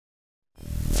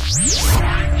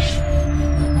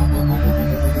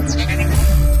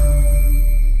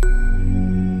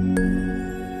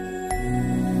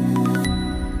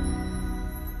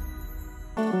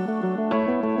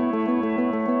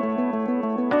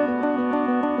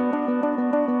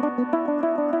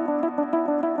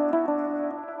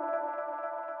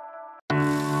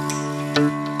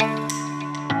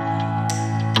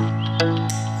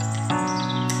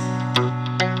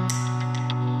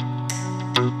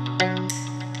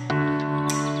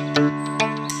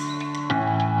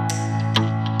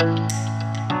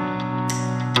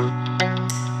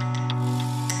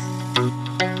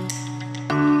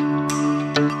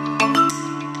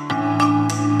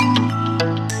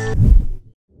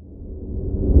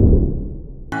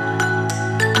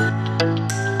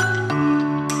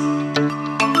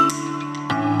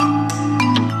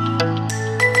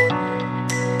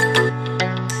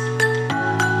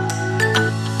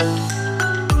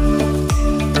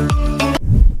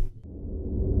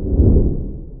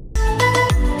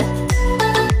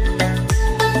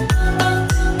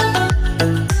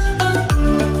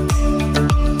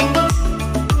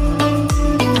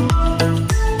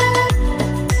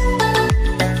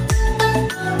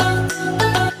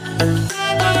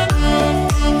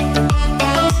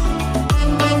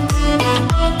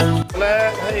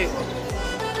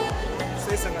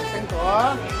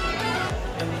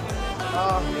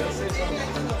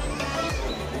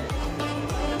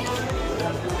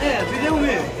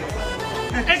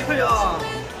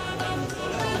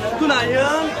Tu này nhá.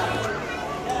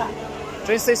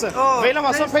 Train station. Vậy là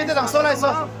mà số phê đằng số lại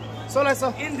số. Số lại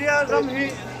số. India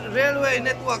Ramhi Railway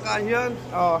Network à hiền.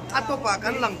 Atopa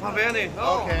kan lang pha ve ni.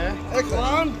 Okay.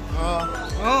 Excellent.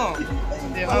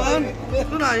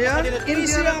 Tu này nhá.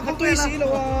 India không tu si lo.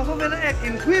 Không về nó ek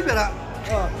in khui về la.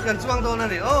 Gần chuang đâu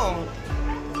này.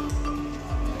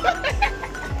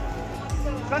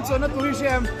 Kan chuan na turi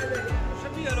xem.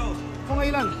 Không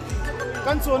ai lần.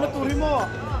 Kan chuan na turi mo.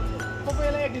 Không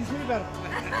về lại in khui về.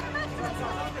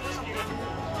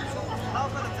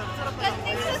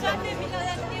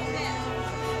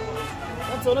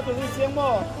 Kan chuan na turi xem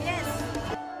mo.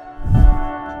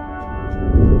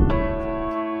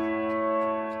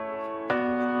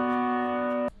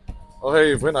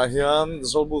 Okay, when I hear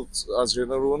Zawlbuk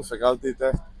Zirna run faculty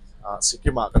te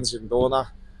Sikkim kan Zindona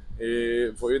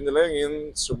for in the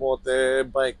lengin sumo te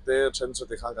bike te chen chu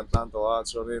te khang kan tlan to a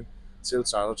chuanin sil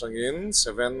char changin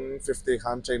 750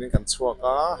 khan training kan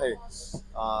chuaka hei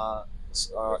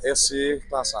SC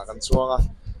class kan chuanga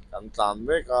kan tlan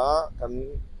me ka kan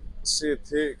seat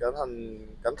thi kan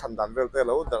than dan vel te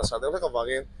lo dar sa de ka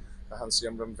wangin ka han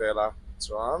siam ram vela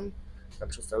chuan kan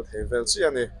chu fel the vel chi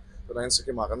ani tunahin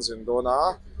Sikkim kan Zindona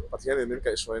pathian in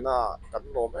kai soina kan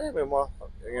lom ma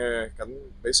kan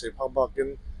be se phang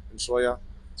bakin in soya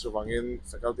chuwangin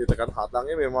faculty te kan hatlang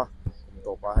ma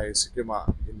to pa hai Sikkim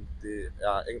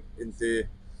in ti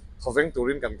thoveng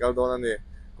turin kan kal don ani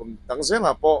kum tangzen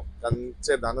ha po kan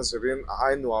che dan zirin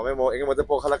ai nuwa me mo engemaw te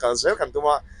po khala kal zel kan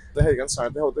tuma te hei kan sar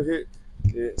te ho te hi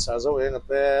sa zo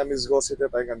ate misgo si te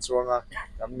tai kan chuanga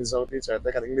kan mizo teacher te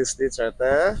kan English teacher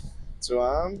te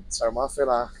chuan sarma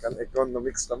fela kan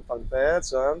economics lampang te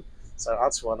chuan sar a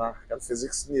chuana kan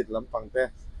physics need lampang te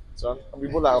chuan mi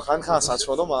bula khan kha sa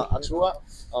chuan ma a chua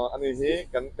ani hi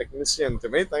kan technician te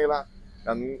mai tai la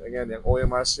kan nge yang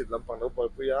OMR sheet lampang no poi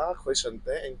puya question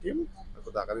te engkim ko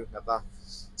da kan ngata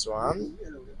chuan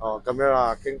camera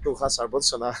king tu kha sarbot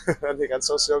sana ani kan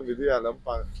social media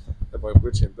lampang te poi pu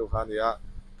chin tu kha nia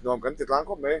nom kan titlang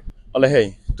ko me ale hei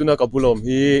tuna kapulom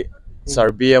hi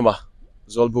sarbia ma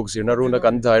Zawlbuk Zirna runa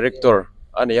kan director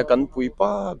ania kan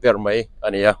puipa bermai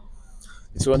ania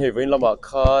chuan hei vein lama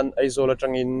khan ai zola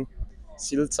tangin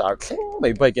sil char thleng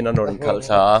mai bike in anon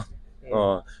khaltha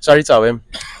sorry chawem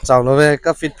Chào nó về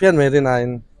các fit phiên mấy thế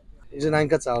này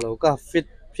ka chào lo ka fit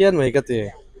phiên mấy cái gì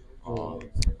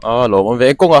lo mon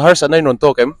ve konga har sanai non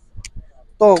to kem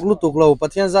to lu tuk lo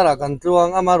pathian zara kan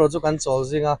tuang ama ro chu kan chol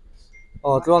zinga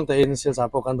tuang te in sil sa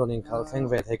po kan don in khal theng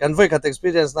ve thei kan voi khat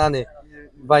experience na ni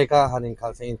bike hanin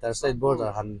khal thei interstate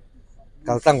border han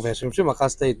kal tang ve sim sim ka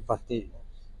state party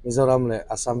Mizoram le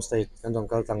Assam state kan dong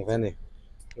kal tang ve ni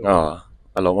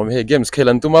alo mon he games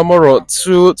khelan tuma moro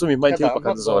chu mi mai thil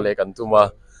pakhan zole kan tuma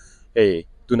ei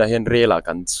tuna hen rela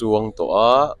kan chuang to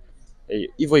a ei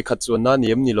ivoi khat chuan na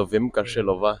niam ni lovem ka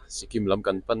shelova Sikkim lam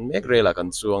kan pan mek rela kan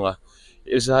chuanga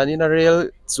izani na rel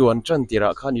chuan tran tira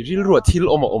kha ni ril ro thil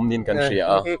oma omnin kan ria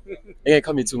a engei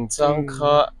khami chungchang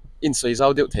kha in soi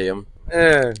zau deuh theim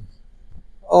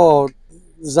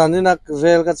zanina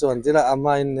rel ka chuan tira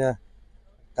ama in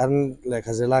kan le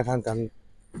khazela khan kan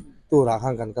tura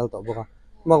khan kan kal to boka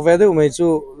mak ve deuh mai chu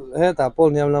he ta pol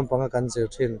niam lam panga kan cheu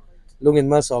thin lungin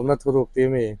ma som na thuruk ti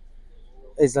mi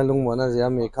eisa lung mo na zia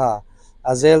mi kha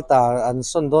azel tar an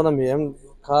son dona mi em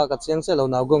kha ka chiang se lo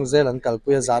naw gong zel an kal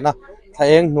puya zana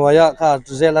thaeng hnuaya kha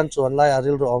zel an chuan lai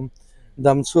aril ro om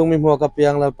dam chung mi mo ka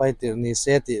piang la pai tir ni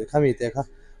se ti khami te kha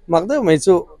mak deuh mai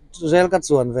chu zel ka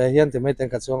chuan ve hian ti mai ten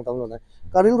ka chuang tam lo nai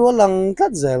karil ro lang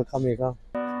tlat zel khami kha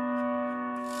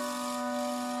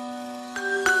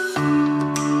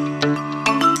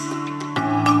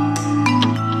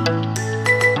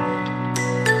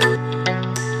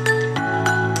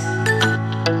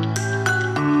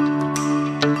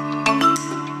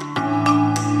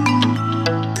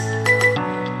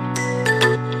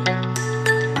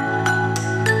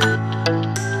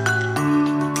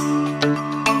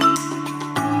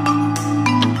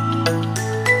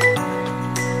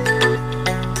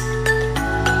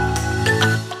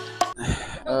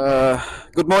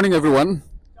Good morning, everyone.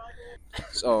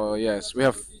 So yes, we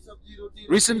have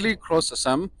recently crossed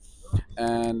Assam,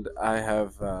 and I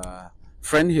have a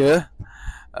friend here.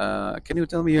 Can you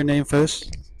tell me your name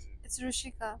first? It's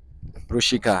Rushika.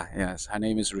 Rushika, yes, her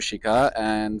name is Rushika,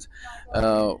 and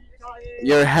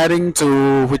you're heading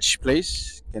to which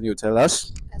place? Can you tell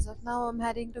us? As of now, I'm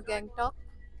heading to Gangtok.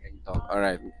 Gangtok. All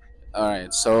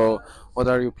right. So, what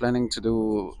are you planning to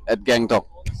do at Gangtok?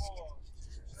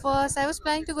 First, I was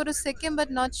planning to go to Sikkim, but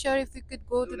not sure if we could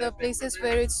go to the places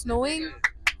where it's snowing.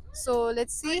 So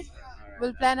let's see.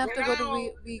 We'll plan after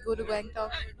we go to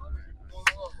Bangkok.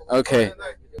 Okay.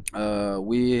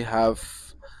 We have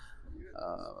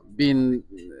been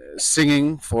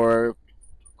singing for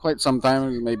quite some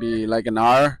time, maybe like an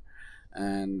hour.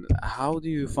 And how do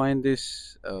you find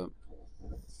this?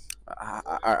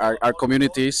 Our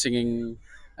community singing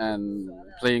and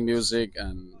playing music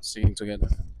and singing together.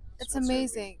 It's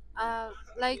amazing.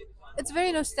 Like it's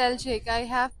very nostalgic. I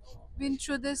have been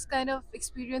through this kind of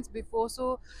experience before,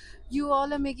 so you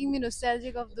all are making me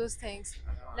nostalgic of those things.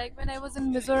 Like when I was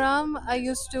in Mizoram, I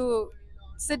used to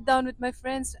sit down with my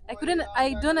friends.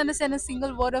 I don't understand a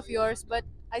single word of yours, but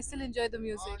I still enjoy the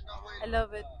music. I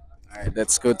love it. All right,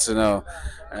 that's good to know.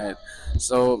 All right,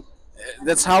 so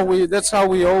that's how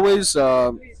we always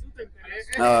uh,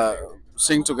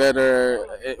 sing together.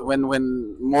 When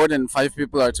more than 5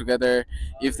 people are together,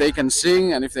 if they can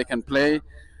sing and if they can play,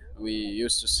 we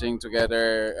used to sing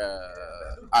together.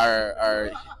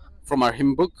 Our from our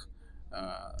hymn book.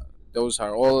 Uh, those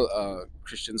are all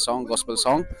Christian song, gospel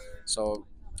song. So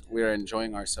we're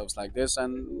enjoying ourselves like this.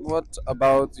 And what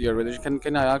about your religion?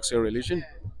 Can I ask your religion?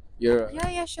 Your Yeah,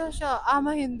 yeah, sure, sure. I'm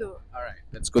a Hindu. All right,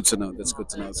 that's good to know. That's good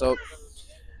to know. So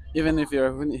even if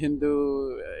you're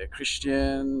Hindu,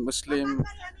 Christian, Muslim,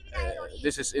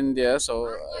 this is India.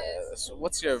 So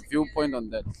what's your viewpoint on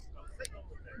that?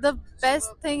 The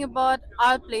best thing about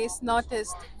our place,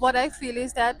 Northeast, what I feel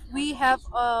is that we have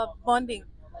a bonding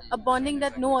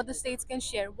that no other states can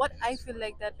share. What I feel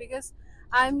like that because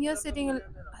I'm here sitting,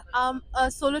 a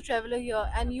solo traveler here,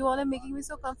 and you all are making me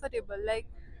so comfortable. Like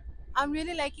I'm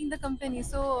really liking the company,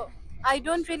 so I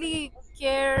don't really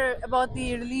care about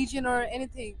the religion or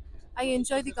anything. I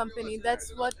enjoy the company.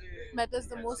 That's what matters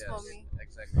the most for me.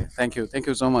 Exactly. Thank you. Thank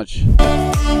you so much.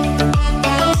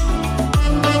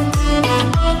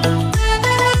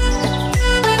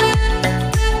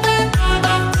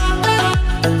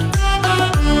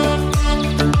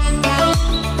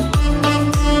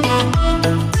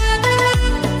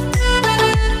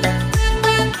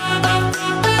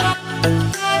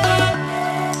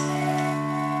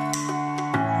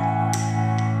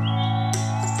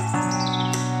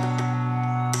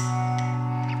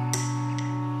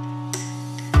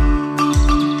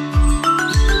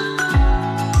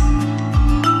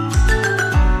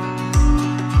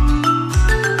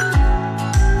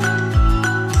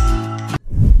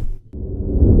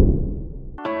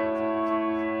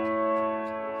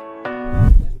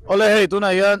 Ole hey tu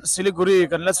na yan Siliguri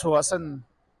kan la chhuwa san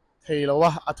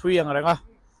theilowa athui ang ranga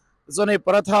zone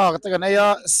paratha ka kan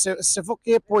aya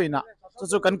sefoke poina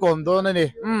chu kan kom do na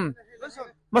ni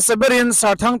masaberin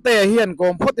sarthang te hian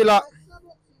kom photila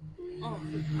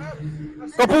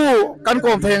kapu kan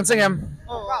kom theng chengem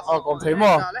kom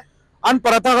theimo an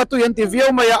paratha ka tu yan ti view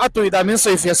maya atui da min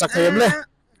sei fia sakhem le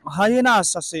hayena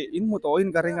sa se in mu to in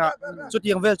garinga chu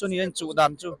tiang vel chu ni en chu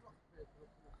dam chu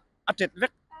atet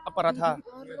vek aparatha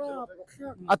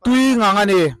atui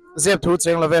ngangani zep thu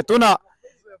cheng lave tuna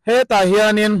he ta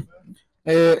hianin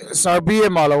sarbi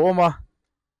malo oma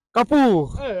kapu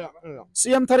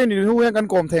siam thari ni hu kan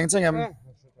kom theng chengem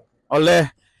ole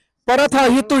paratha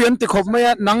hi tu yan ti khop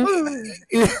maya nang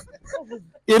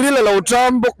iril lo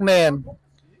tram bok nen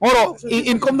oro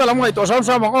in kom da lam ngai to sam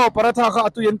sam ngo paratha kha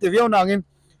atu yan ti viau nangin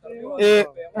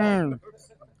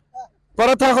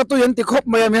paratha kha tu yan ti khop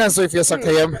maya mi han soi fia sak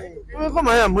thayam có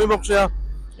mấy mười bọc xe,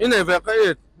 cái này về cái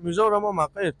Mizoram mà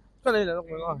cái này là lúc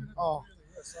nào?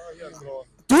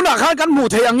 Tu nak kan mu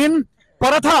thei angin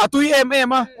paratha tui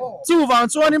em à, chiu wang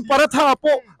chuan in paratha po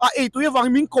tui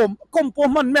wang min kom po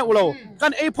man me ulo,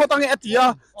 kan po tang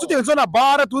atia, chu tiang chuan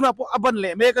bara tu na po aban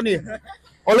le me kan ni,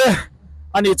 ole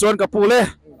ani chuan ka pu le,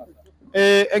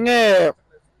 enge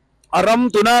aram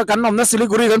tu na kan nom na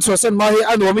Siliguri kan chuasen ma hi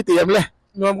anu mi tiam le,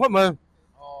 nuam ko ma,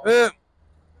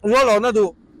 lo na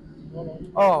du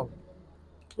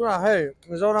tu là hey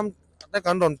Mizoram tại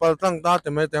căn đồn pal trăng ta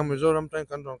thì mấy tiếng Mizoram tại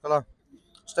căn đồn kala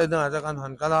stay đó tại căn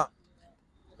hàn kala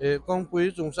công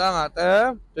quý trùng sang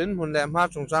té đến hồn đẹp ha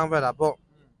trùng sang về là bộ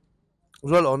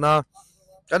rồi lỗ na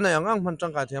cái này ngang phần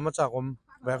trăng cải thiện mà chả cũng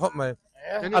về khóc mày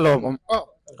alo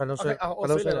cái lâu xe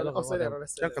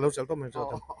chắc cái lâu xe tôi mình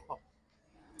cho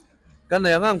cái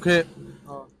này ngang khi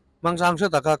mang sang sẽ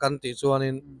tất cả căn tỷ số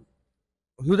nên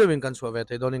hữu de mình kan chua ve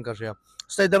thei donin ka ria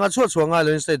stay danga chua chua nga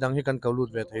lo stay dang hi kan kaulut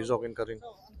ve thei jok in karing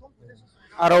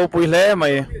aro pui le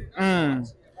mai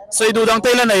sei du dang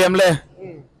tela nei am le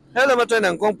hele ma train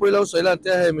ang kong pui lo sei lan te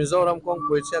he Mizoram kong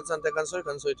pui chat san te kan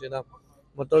soi thina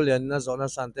motor lian na zona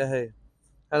san te he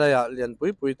hele ya lian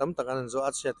pui tam tak an zo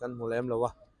at chat kan mulem lo wa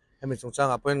hemi chung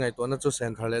chang apoin ngai to na chu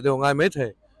sen thar le de ngai mai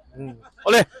the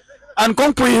ole an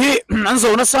kong pui hi an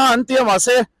zo na sa an tia ma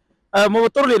se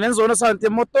motor lian an zo na san te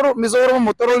motor Mizoram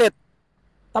motor let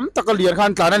tam tak lian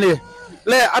khan tlan ani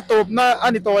le atop na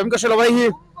ani to em ka shelo vai hi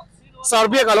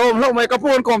sarbia ka lom lo mai ka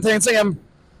pon kom theng cheng em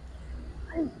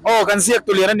o kan siak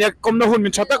tu lian ania kom na hun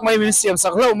min thatak mai min siam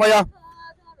sak lo mai a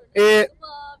e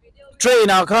train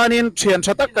a khanin thian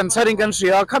thatak kan charing kan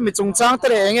ria kham mi chung chang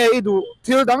tere enge i du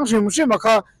thil dang hrim hrim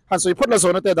kha han soi phot la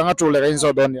zona te danga tu le in zo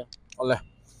don ya ole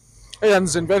e an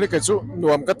zin veli ke chu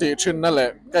nuam ka ti thin na le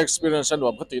ka experience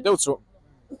nuam ka ti deu chu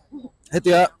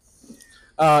hetia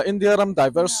India ram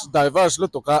diverse lu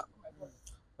tuka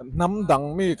nam dang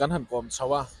mi kan han kom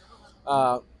chawa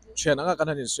thian anga kan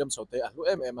han in siam chote a lu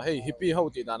em hei hippie ho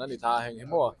ti dan ani tha heng hi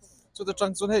mo chu ta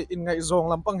chang chun hei in ngai zong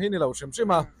lampang hi ni lo shim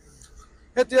shima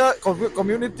hetia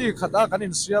community khata kan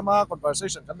in siama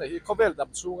conversation kan hi khobel dam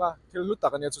chunga thil lu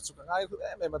takania chu chu ngai lu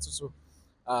em chu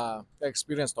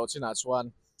experience to china chuan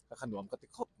ka khan nuam ka ti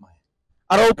khop mai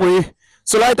aro pui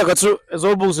sulai taka chu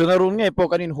Zawlbuk Zirna rung nge po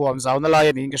kan in huam zaw na lai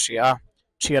ani ka sia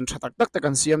thian thatak tak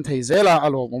kan siam thei zela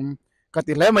alomum ka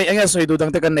ti le mai enge soi du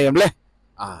dang te kan nem le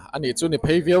ani chu ni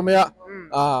phei viau me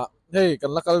hei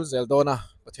kan lakal zel dona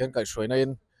pathian kai shroina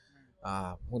in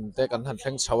mun te kan han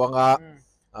thleng chawanga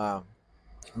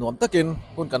nuam takin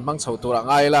hun kan mang chho tura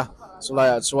ngai la sulai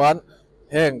chuan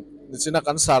heng ni china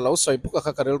kan sa lo soi puka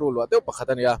kha karel ru lo teu pakhat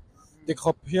ania ti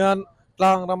khop hian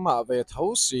tlang rama ve thau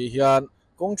si hian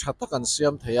kong thatak kan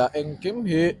siam theya engkim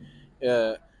hi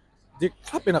dik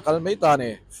thlapina kal mai ta ne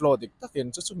flow dik takin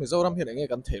chu mizoram hian enge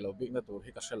kan thelo bik na tur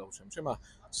hi ka shelo shem shema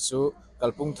chu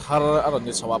kalpung thar aron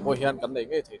ni chawa po hian kan nei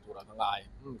nge thei tura ka ngai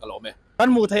kalome kan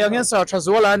mu thei angin sa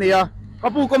thazwala ania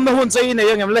kapu kom na hun chei nei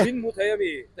angem le mu thei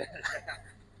ami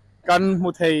kan mu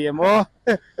thei emo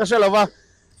ka shelo wa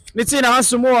ni china han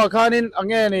sumo khanin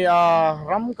ange ni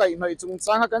ram kai noi chung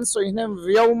changa kan soi nem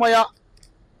viau maya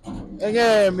enge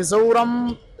mizoram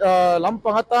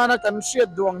lampang atana kan hriat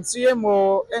duang chiemo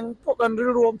eng pho kan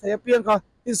rilruam thei piang kha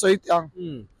in soi tiang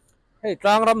hei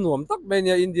tlang ram nuam tak be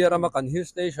nia India rama kan hill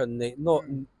station nei no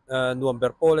nuam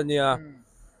ber pol ania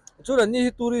chuan ni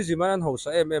hi tourism an ho sa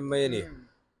em mai ni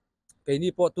ke ni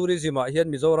po tourism a hian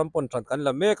Mizoram pon than kan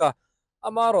la meka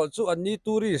amaro chu an ni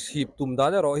tourist hip tum da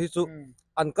ro hi chu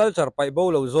an culture pai bo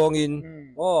lo zong in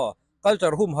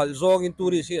culture hum hal zong in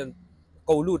tourist hian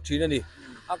ko lu thin ani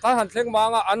a ka han thleng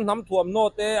manga an nam thuam no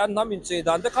te an nam in che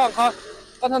dan te khang kha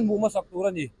kan han mu ma sak tur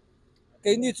ani ke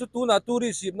ni chu tu na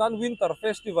tourism nan winter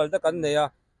festival da kan neya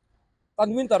kan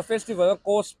winter festival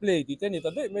cosplay ti te ni ta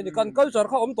be me ni kan culture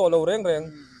kha om to lo reng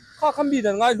kha khambi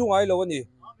dan ngai lu ngai lo ani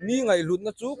ni ngai lut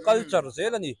na chu culture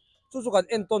zel ani chu kan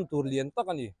en ton tur lian tak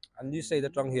ani an ni sei da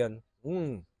tang hian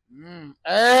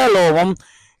lo mom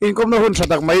in kom na hun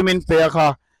thatak mai min pe kha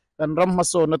kan ram ma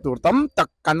so na tur tam tak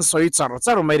kan soi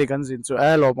char mai ri kan jin chu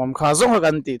lo mom kha zong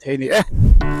kan ti thei ni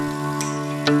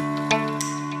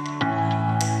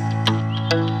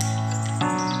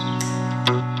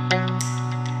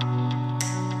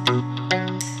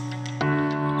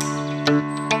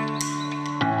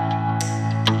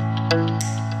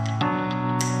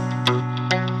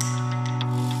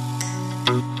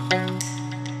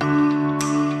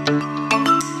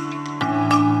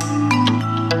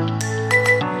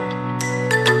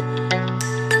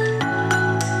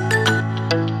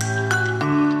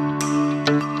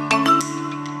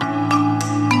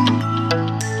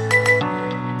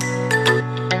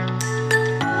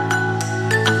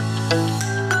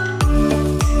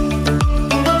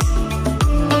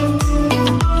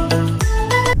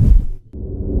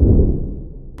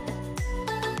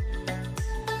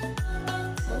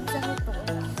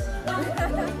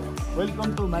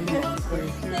Welcome to Mali.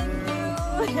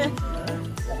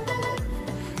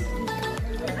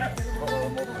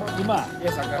 Duma?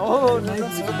 Yes, Uncle. Oh,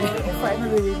 nice.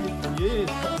 Finally. Yes.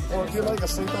 Oh, do you like a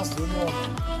status Zirna?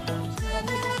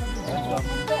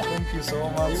 Thank you so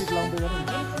much.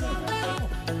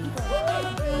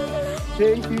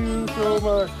 Thank you so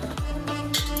much.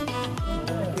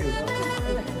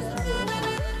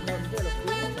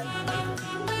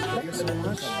 Thank you so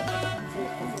much.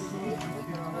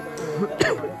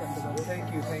 Thank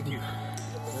you.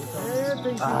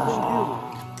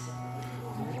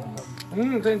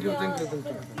 Thank you. Thank you.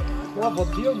 Well, but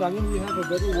here, we have a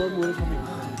very warm welcoming.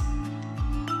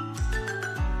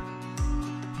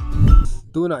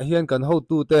 tuna hian kan ho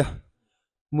tu te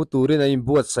muturin a in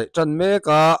buat sai tran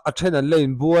meka a then an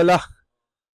lein buala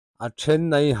a then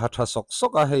nei ha tha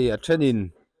sok a hei a thenin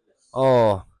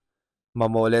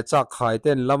mamole chak khai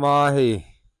ten lama hei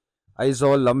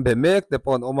aizol lam be mek te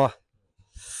pon oma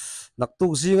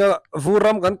naktuk zinga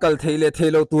vuram kan kal theile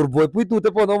thelo tur boi pui tu te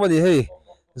pon oma ni hei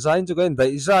zain chu kan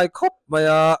dai zai khop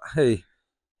maya hei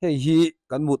hi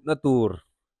kan mut na tur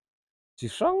chi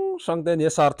sang te ni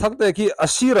sar thak te ki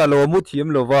asira lo mu thiam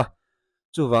lo wa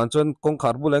chu wang chon kong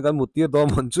khar bu lai kan mu tir dom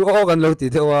hon chu o kan lo ti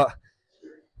dewa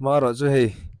maro chu hei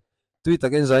tui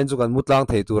takin zain chu kan mutlang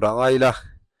thei tur angai la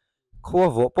khuwa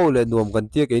vo po le nuam kan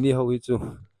tia ke ni ho hi chu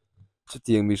chu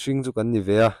tiang mi hring chu kan ni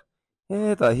ve a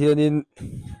ta hianin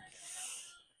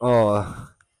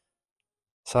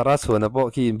sara chhuana pawh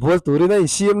khi in bual turin a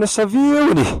in siam na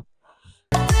saviu ni